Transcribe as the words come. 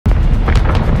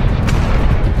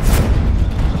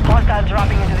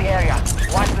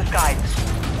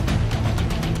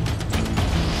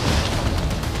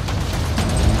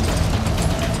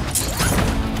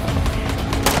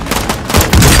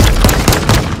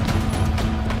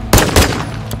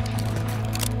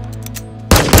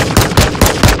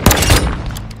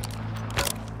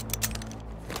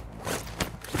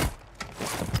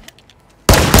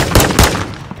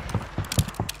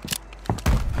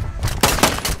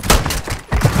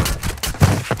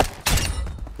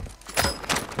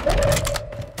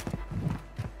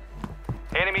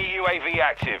UAV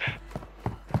active.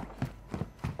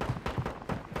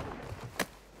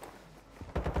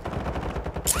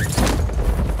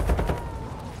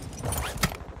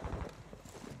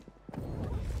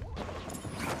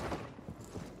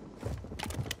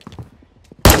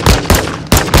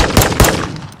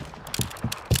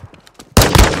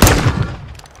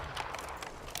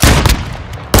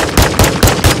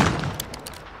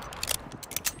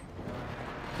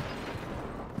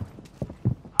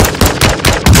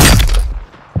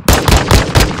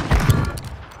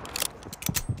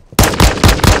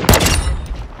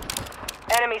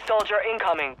 Enemy soldier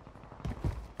incoming.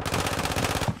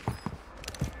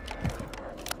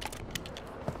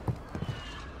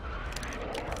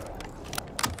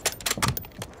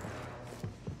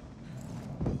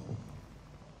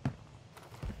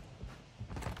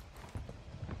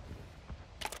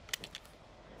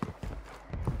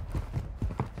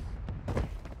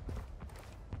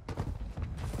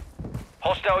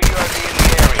 Hostile UAV in the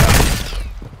area.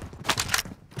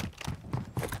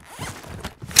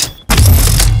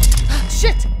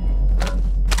 Shit!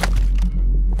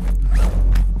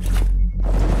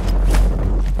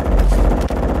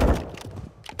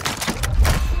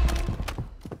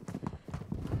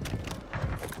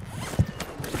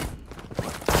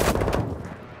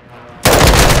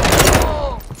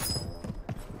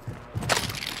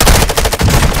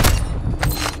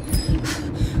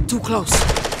 Too close.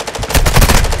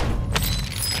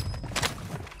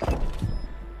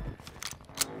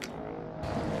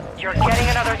 You're getting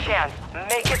another chance.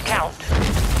 Make it count.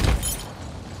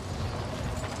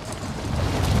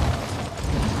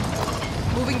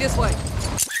 Moving this way.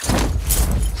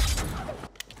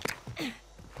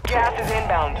 Gas is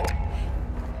inbound.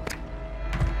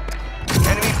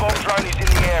 Enemy bomb drone is in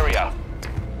the area.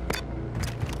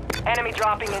 Enemy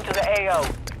dropping into the AO.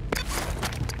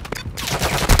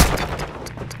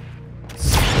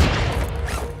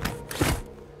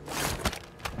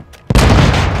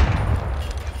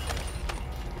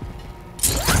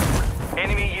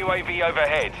 Enemy UAV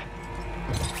overhead.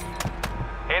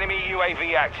 Enemy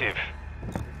UAV active.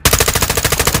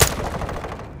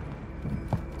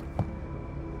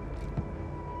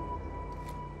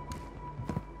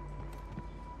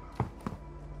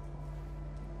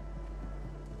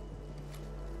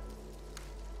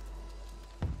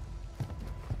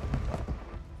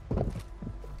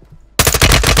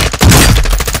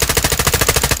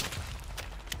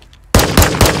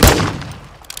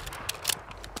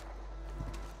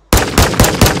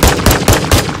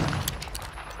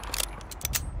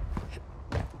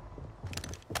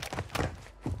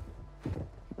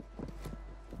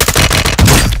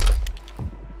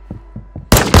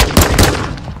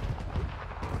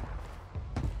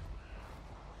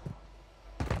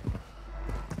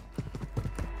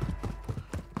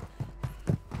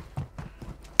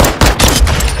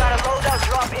 Got a loadout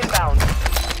drop inbound.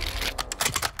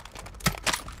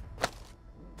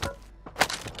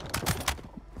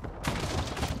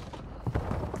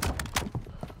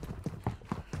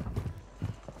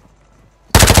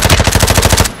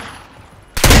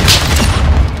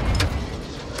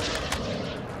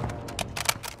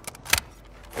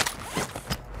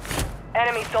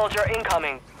 Enemy soldier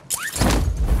incoming.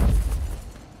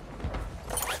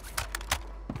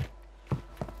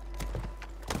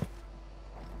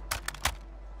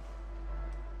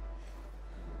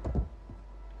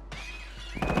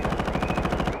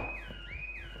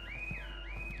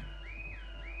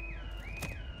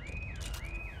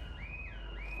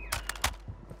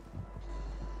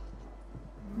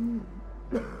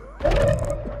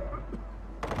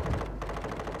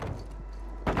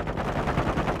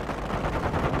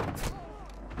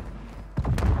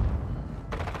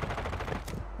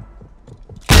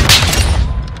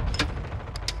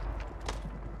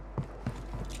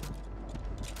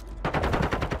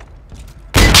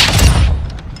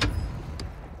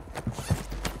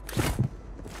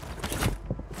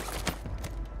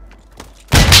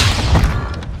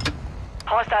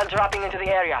 Hostile dropping into the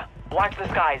area. Watch the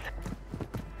skies.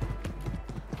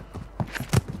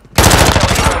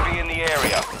 UAV in the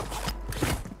area.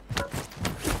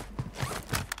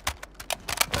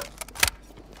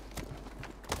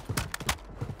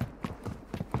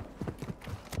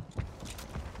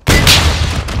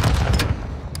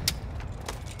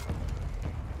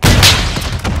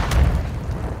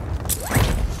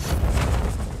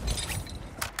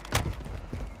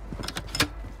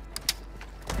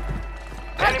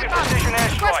 Enemy precision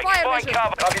airstrike. fire Find mission.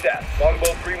 cover. Copy that.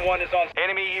 Longbow 3-1 is on.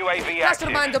 Enemy UAV active.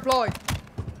 Mastermind deployed.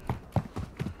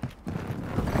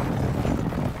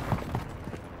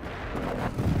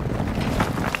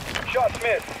 Shots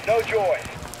missed. No joy.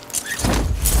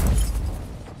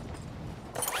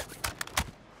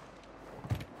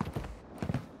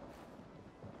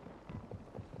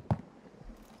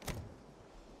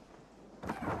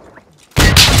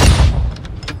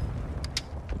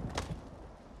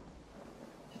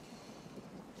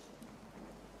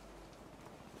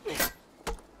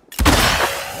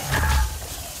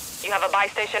 You have a buy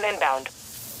station inbound.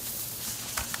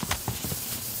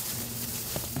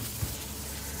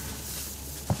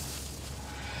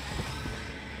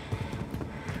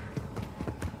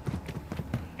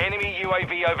 Enemy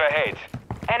UAV overhead.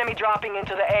 Enemy dropping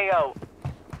into the AO.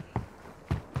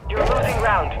 You're losing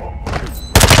ground.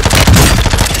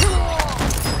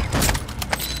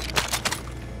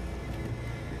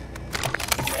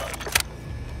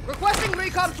 Requesting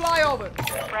recon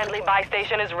flyover. Friendly buy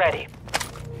station is ready.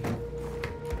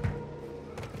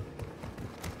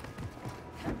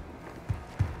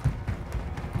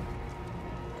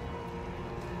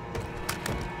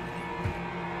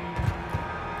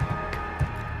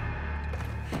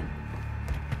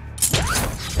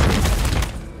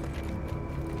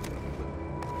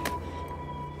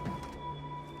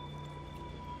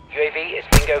 UAV is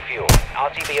bingo fuel.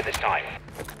 RTB at this time.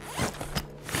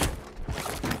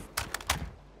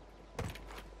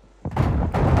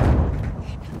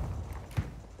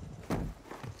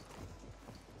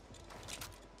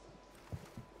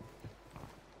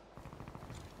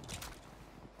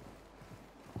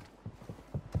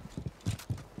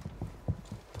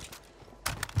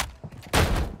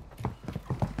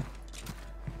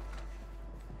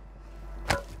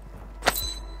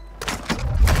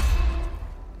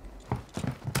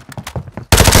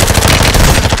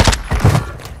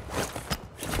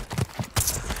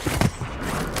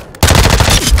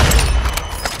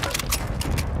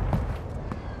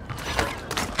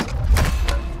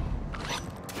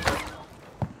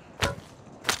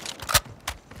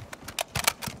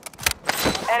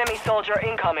 Enemy soldier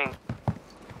incoming.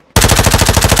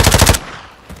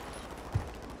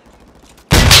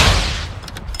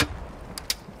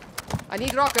 I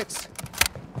need rockets.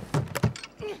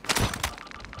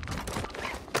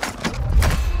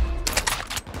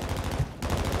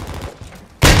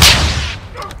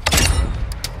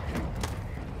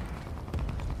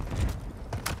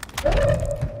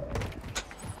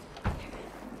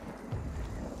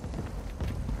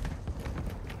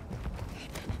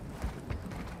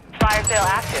 Fire sale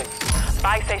active.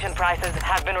 Buy station prices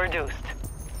have been reduced.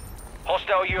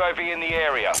 Hostile UAV in the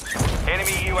area.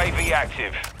 Enemy UAV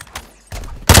active.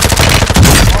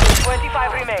 Only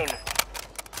 25 remain.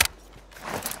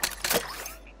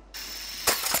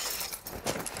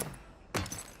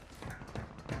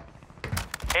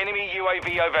 Enemy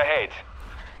UAV overhead.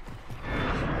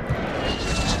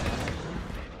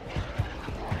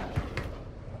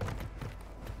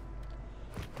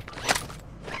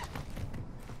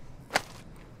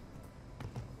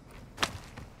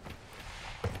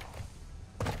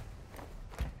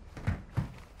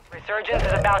 Resurgence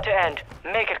is about to end.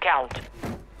 Make it count.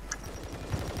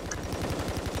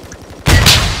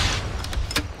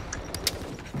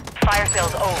 Fire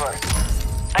sales over.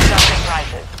 Adjusting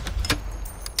prices.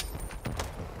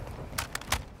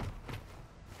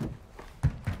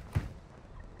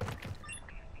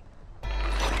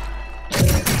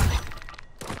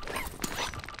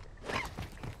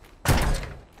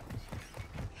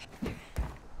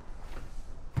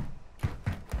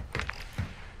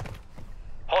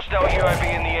 Hostile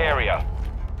UAV in the area.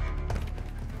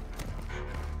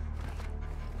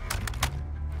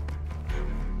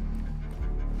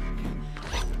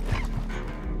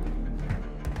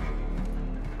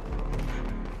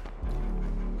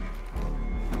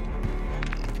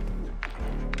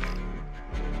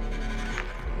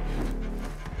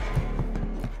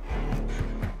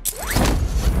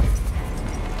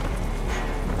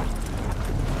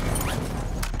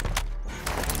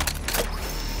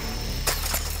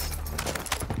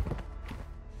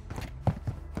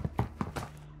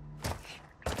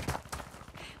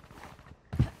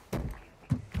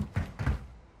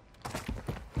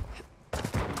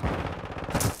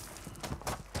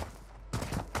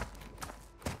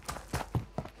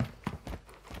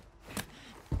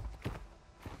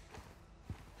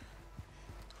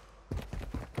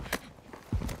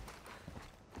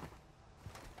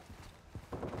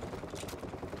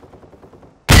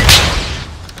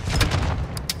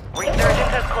 Resurgence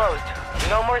has closed.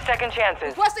 No more second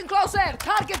chances. Requesting close air.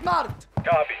 Target marked.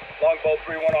 Copy. Longbow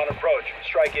 3-1 on approach.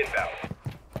 Strike inbound.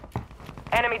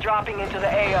 Enemy dropping into the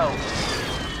AO.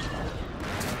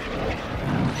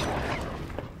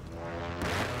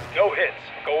 No hits.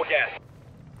 Go again.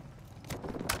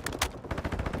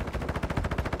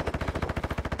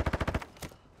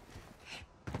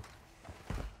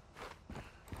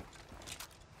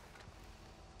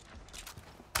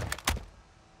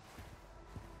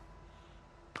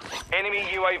 Enemy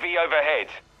UAV overhead.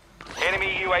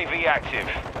 Enemy UAV active.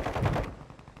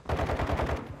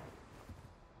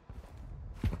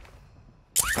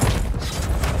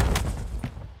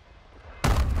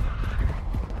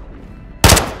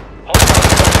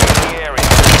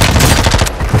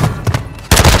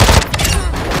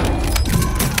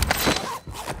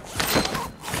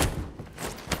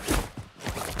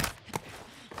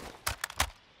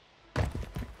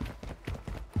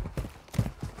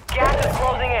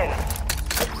 closing in.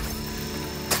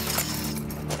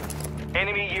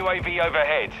 Enemy UAV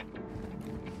overhead.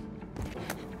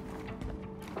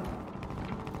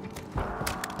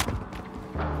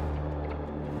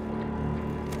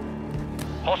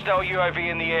 Hostile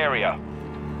UAV in the area.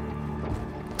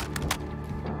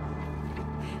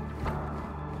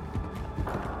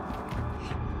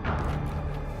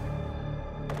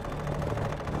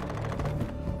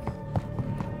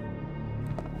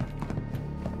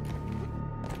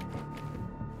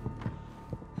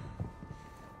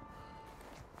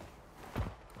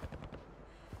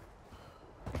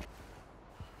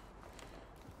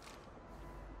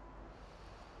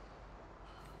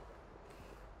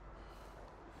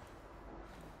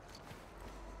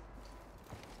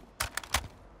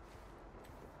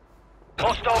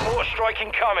 Hostile mortar strike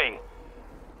incoming.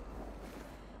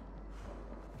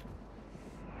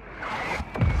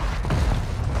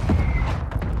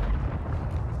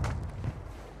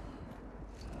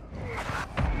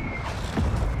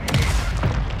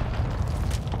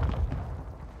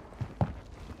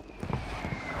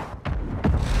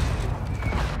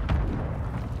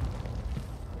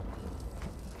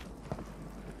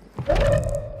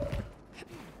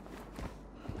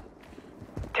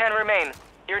 Ten remain.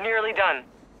 You're nearly done.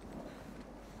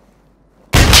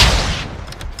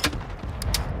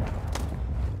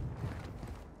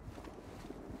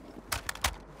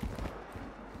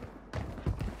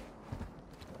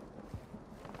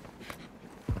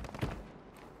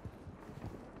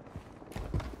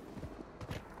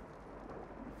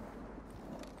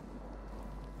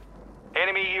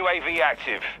 Enemy UAV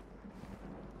active.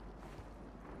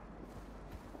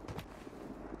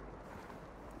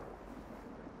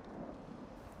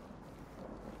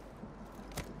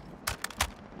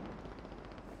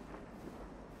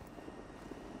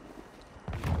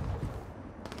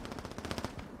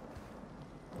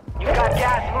 You've got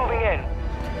gas moving in.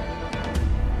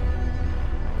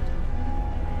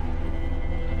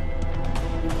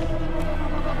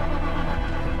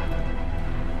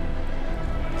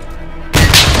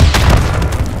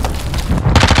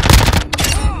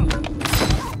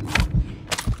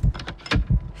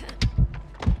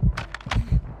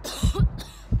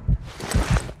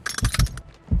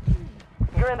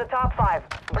 You're in the top 5.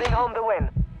 Bring home the win.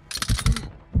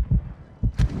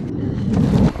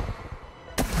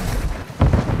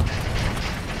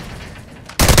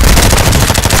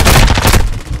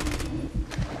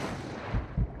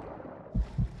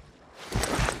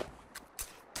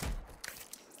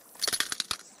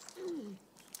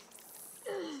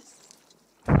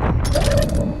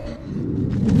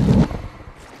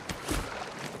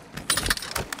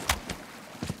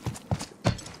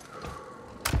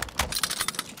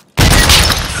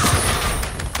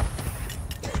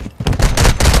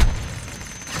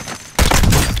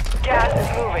 Gas is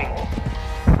moving.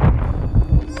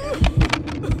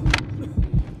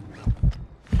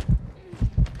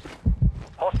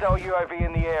 Hostile UAV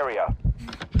in the area.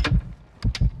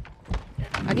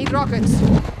 I need rockets.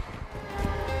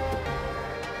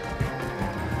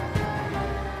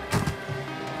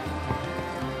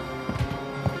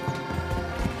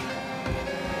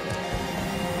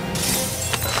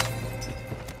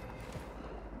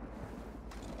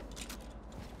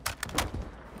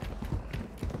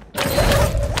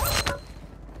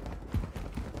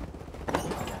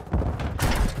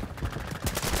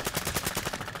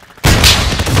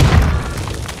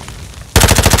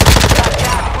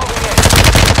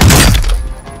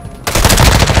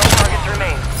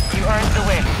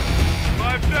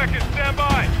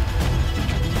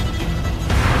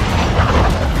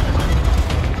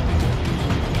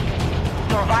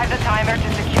 Survive the timer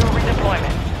to secure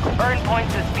redeployment. Earn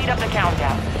points to speed up the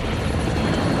countdown.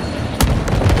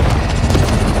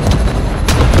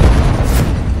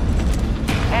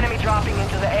 Enemy dropping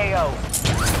into the AO.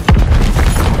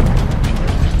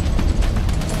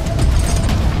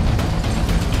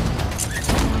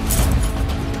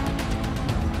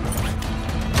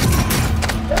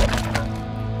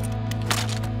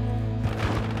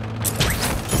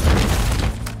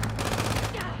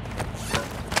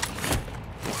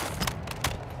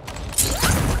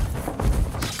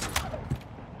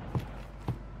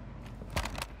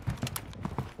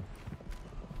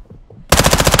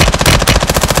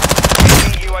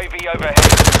 UAV overhead.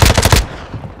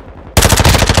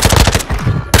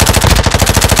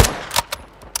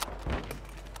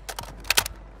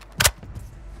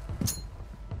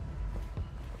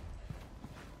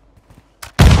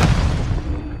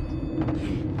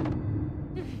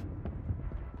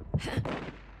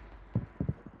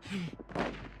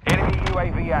 Enemy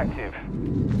UAV active.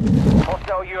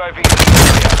 Hostile UAV in the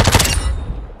area.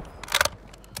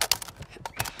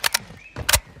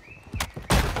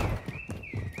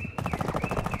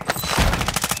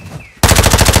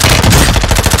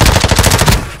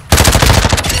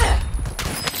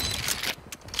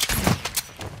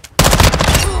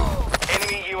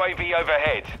 UAV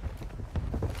overhead.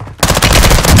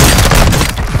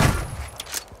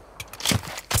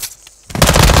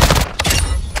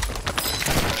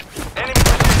 Enemy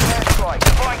precision airstrike.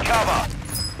 Find cover.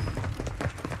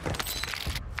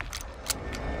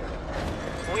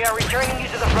 We are returning you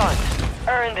to the front.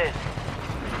 Earn this.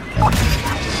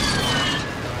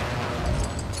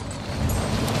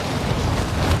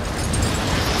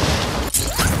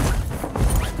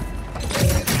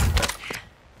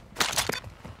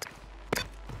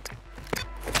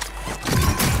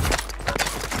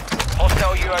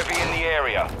 Hostile UAV in the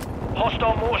area.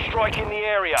 Hostile mortar strike in the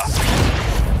area.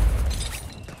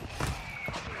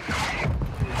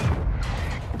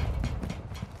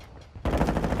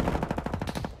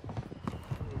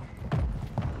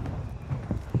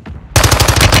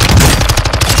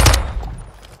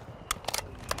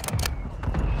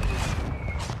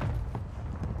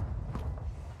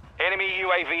 Enemy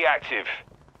UAV active.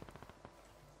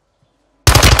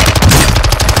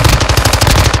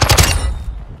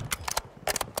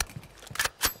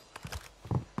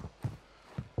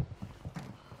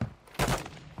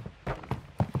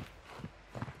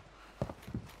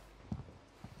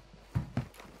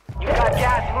 You got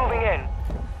gas moving in.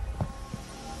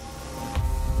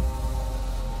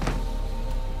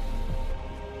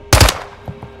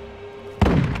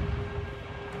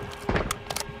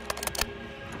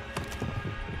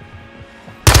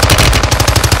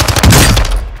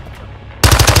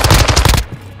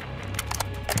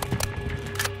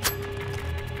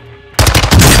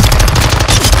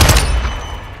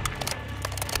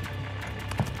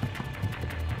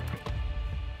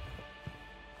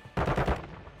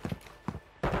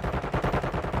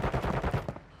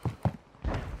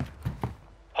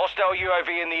 Hostile UAV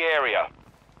in the area.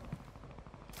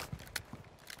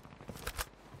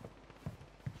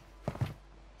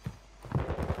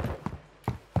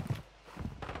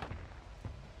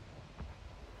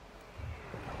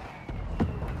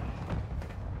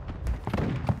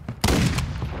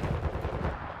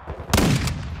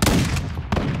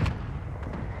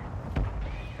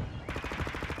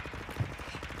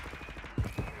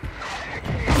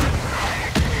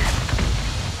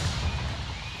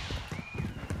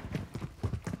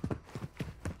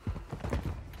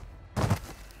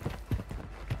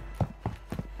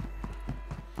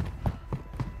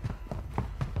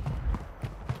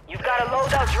 You've got a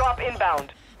loadout drop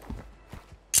inbound.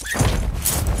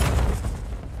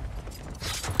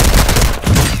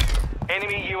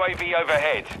 Enemy UAV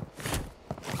overhead.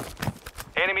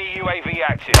 Enemy UAV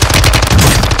active.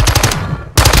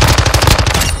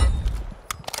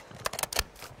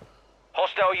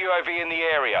 Hostile UAV in the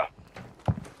area.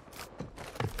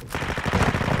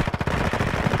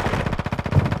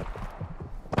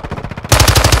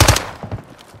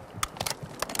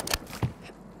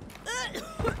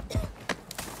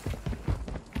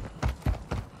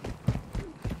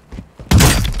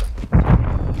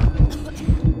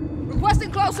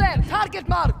 Requesting close air. Target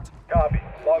marked. Copy.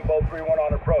 Longbow 3-1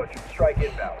 on approach. Strike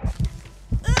inbound.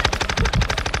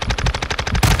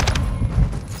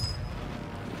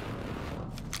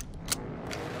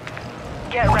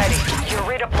 Get ready. You're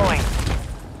redeploying.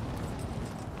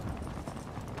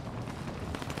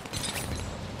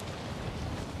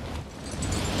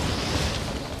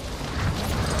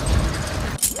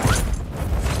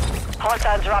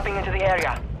 Hostiles dropping into the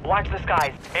area. Watch the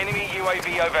skies. Enemy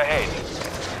UAV overhead.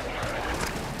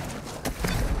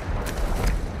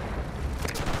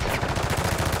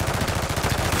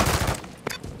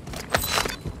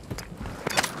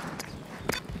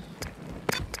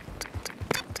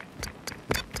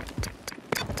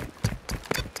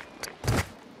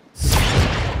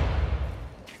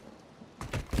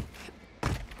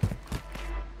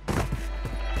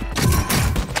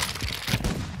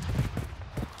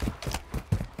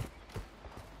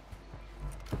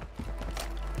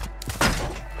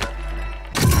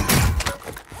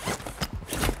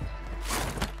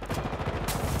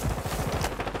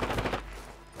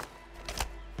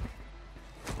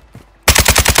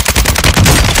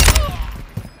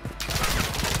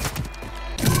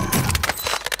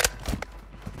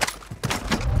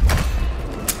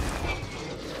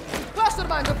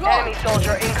 Clustermine deployed. Enemy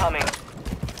soldier incoming.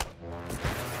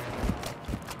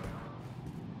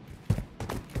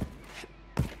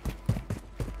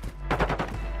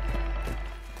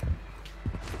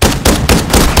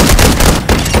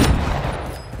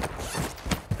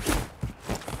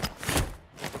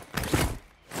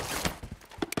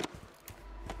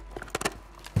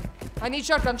 I need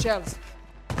shotgun shells.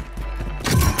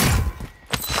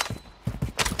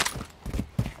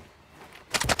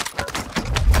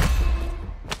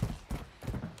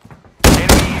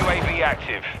 Enemy UAV UAV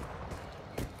active.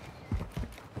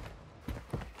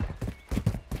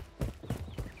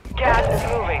 Gas is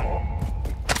moving.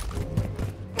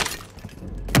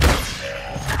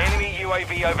 Enemy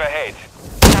UAV overhead.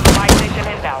 Have a buy station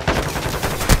inbound.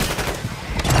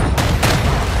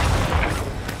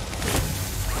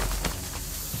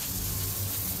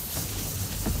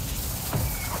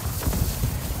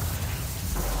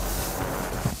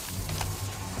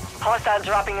 Hostiles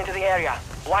dropping into the area.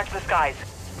 Watch the skies.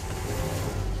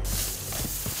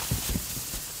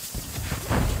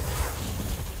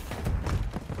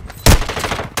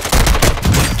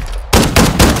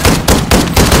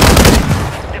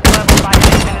 Deployable buy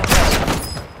station is ready.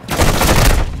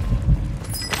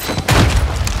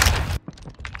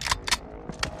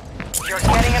 You're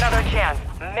getting another chance.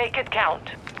 Make it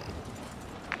count.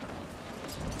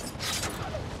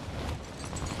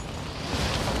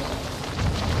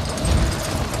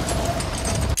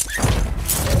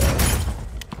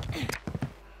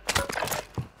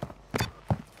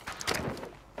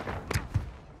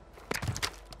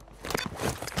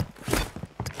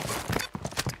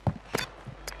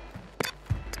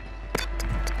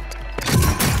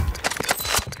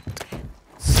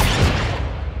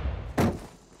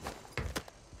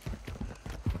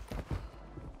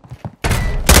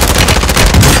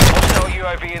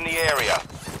 UAV in the area.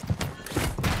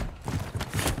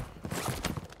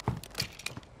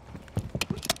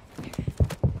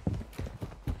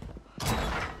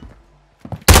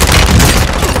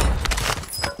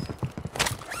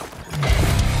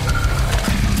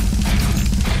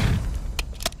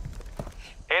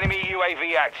 Enemy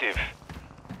UAV active.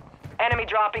 Enemy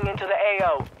dropping into the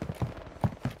AO.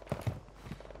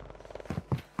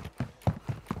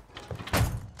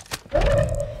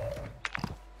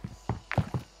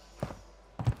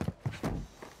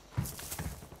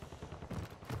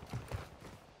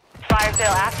 Fire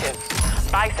sale active.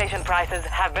 Buy station prices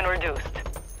have been reduced.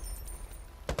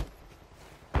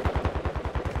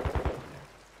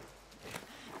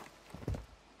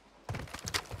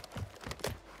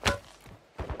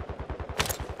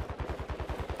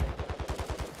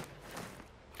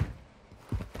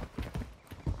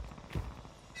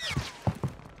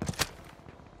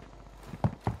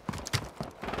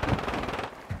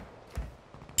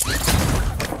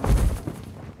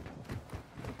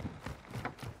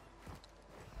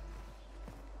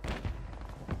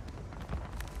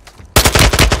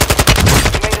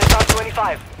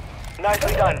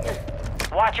 Nicely done.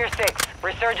 Watch your 6.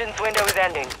 Resurgence window is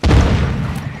ending.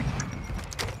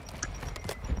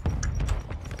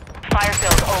 Fire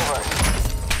sales over.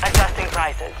 Adjusting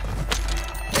prices.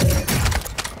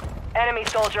 Enemy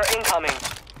soldier incoming.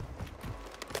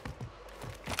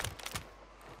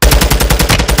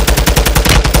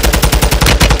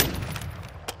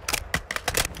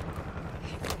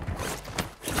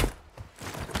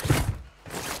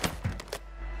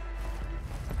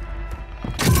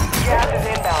 Gas is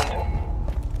inbound.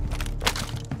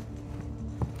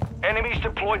 Enemies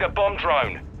deployed a bomb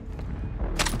drone.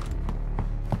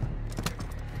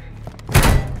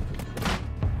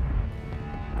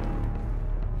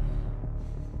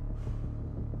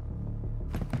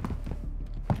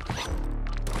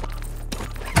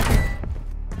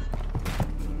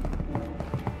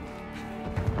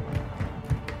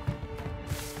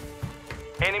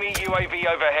 Enemy UAV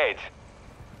overhead.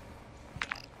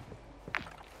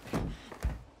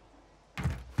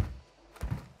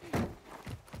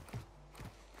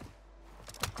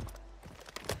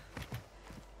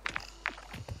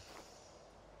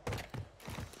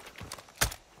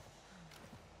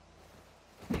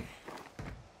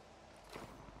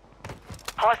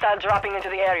 Hostile dropping into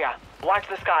the area. Watch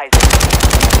the skies.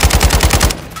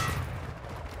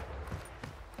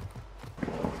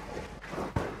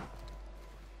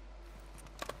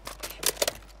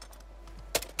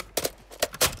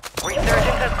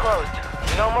 Resurgence has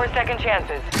closed. No more second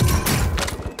chances.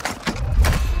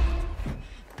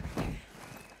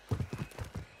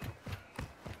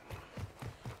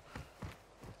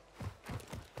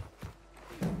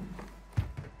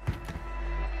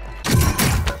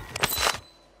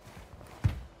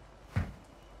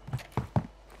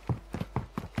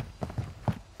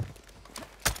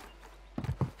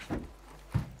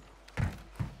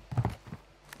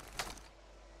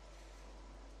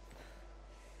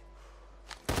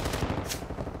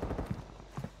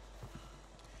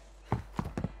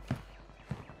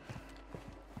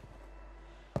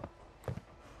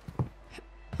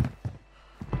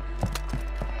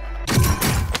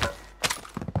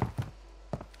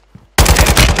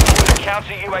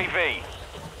 Counter UAV.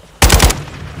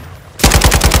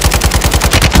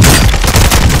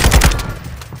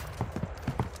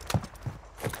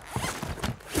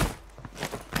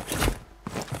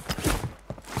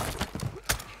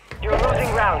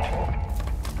 inbound.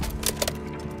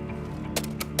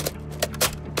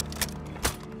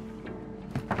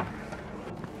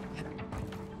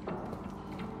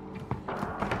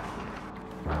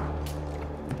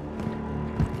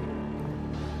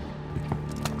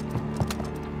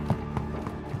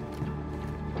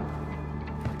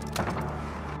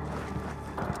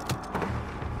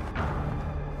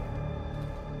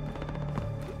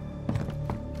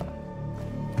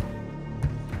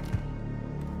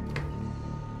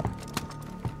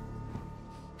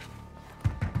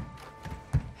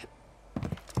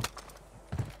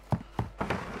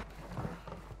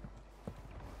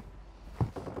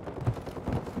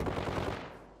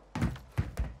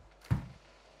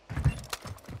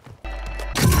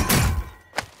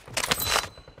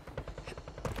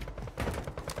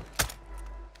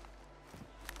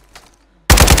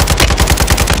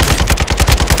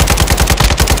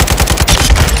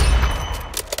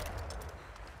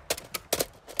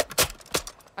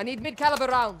 I need mid-caliber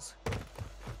rounds.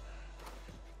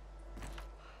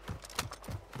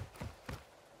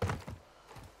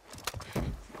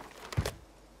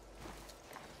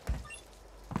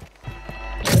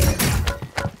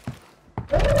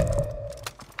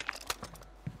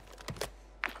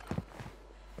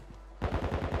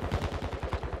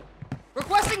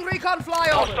 Requesting recon flyover.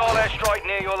 Hostile airstrike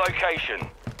near your location.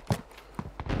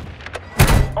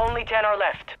 Only 10 are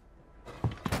left.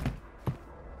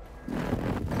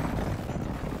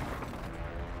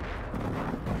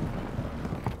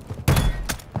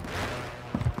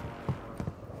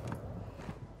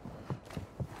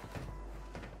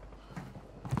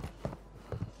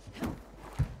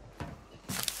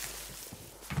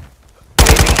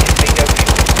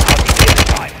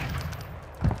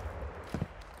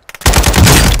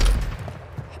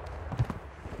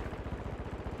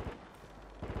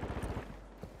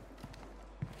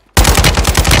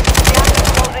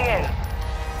 Closing in.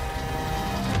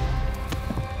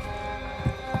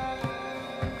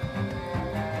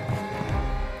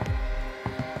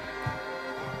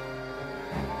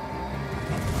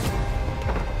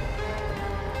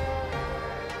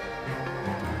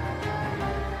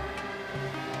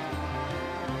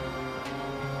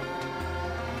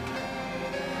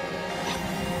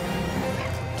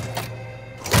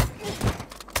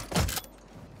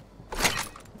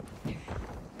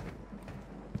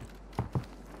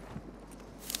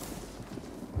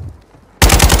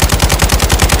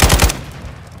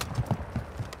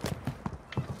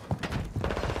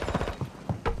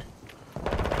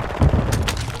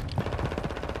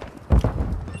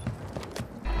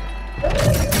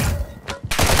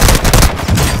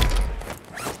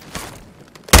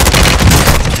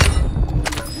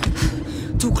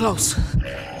 Too close.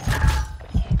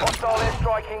 Hostile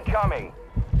airstrike incoming.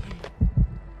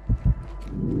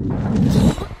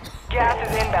 Gas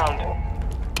is inbound.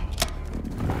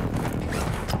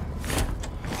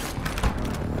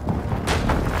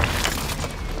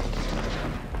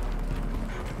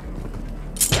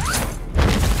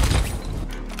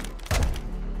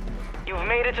 You've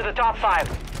made it to the top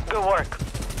 5. Good work.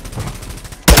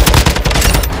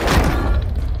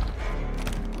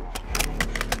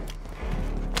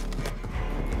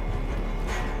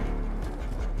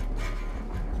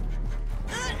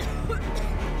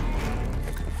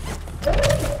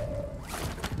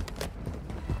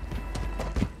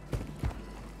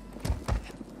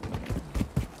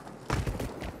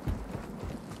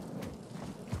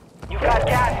 You've got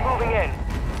gas moving in.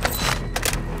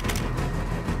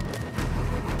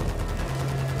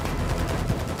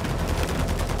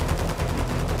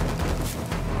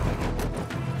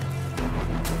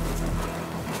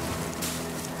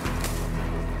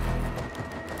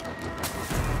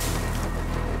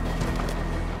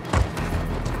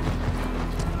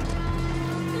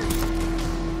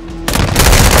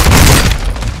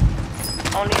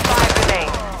 Only 5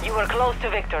 remain. You were close to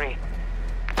victory.